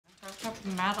Put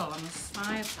metal on the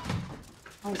sides.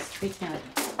 Oh, speaking of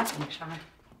fucking Sean,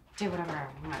 do whatever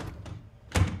I want.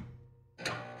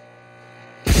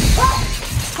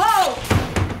 Oh!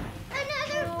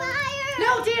 Another fire!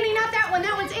 No, Danny, not that one.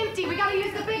 That one's empty. We gotta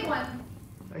use the big one.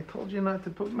 I told you not to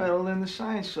put metal in the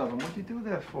science oven. What'd you do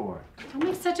that for? Don't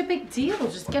make such a big deal.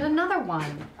 Just get another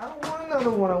one. I don't want another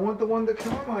one. I want the one that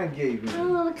Carmine gave me.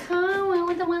 Oh, Carmine. I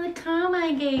want the one that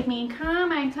Carmine gave me.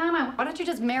 Carmine. Why don't you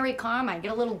just marry Carmine?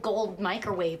 Get a little gold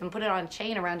microwave and put it on a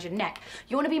chain around your neck.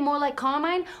 You want to be more like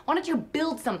Carmine? Why don't you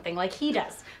build something like he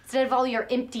does? Instead of all your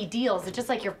empty deals, it's just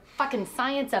like your fucking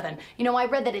science oven. You know, I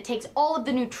read that it takes all of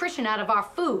the nutrition out of our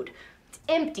food. It's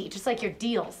empty, just like your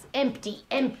deals. Empty.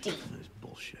 That's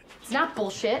bullshit. It's not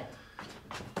bullshit.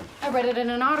 I read it in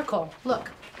an article.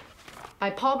 Look, by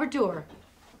Paul Brodeur.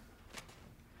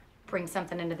 Bring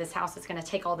something into this house that's gonna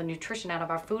take all the nutrition out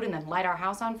of our food and then light our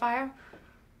house on fire?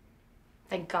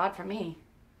 Thank God for me.